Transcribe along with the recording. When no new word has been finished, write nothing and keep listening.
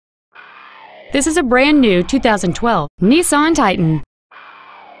This is a brand new 2012 Nissan Titan.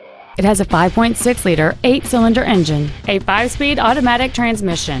 It has a 5.6-liter, 8-cylinder engine, a 5-speed automatic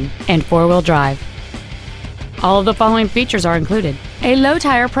transmission, and 4-wheel drive. All of the following features are included: a low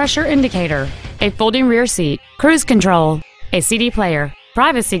tire pressure indicator, a folding rear seat, cruise control, a CD player,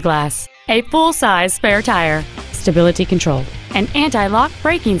 privacy glass, a full-size spare tire, stability control, an anti-lock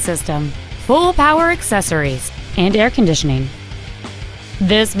braking system, full power accessories, and air conditioning.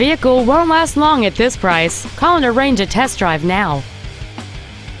 This vehicle won't last long at this price. Call and arrange a test drive now.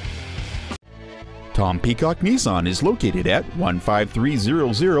 Tom Peacock Nissan is located at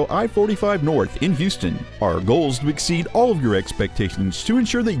 15300 I-45 North in Houston. Our goal is to exceed all of your expectations to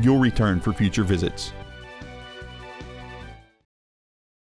ensure that you'll return for future visits.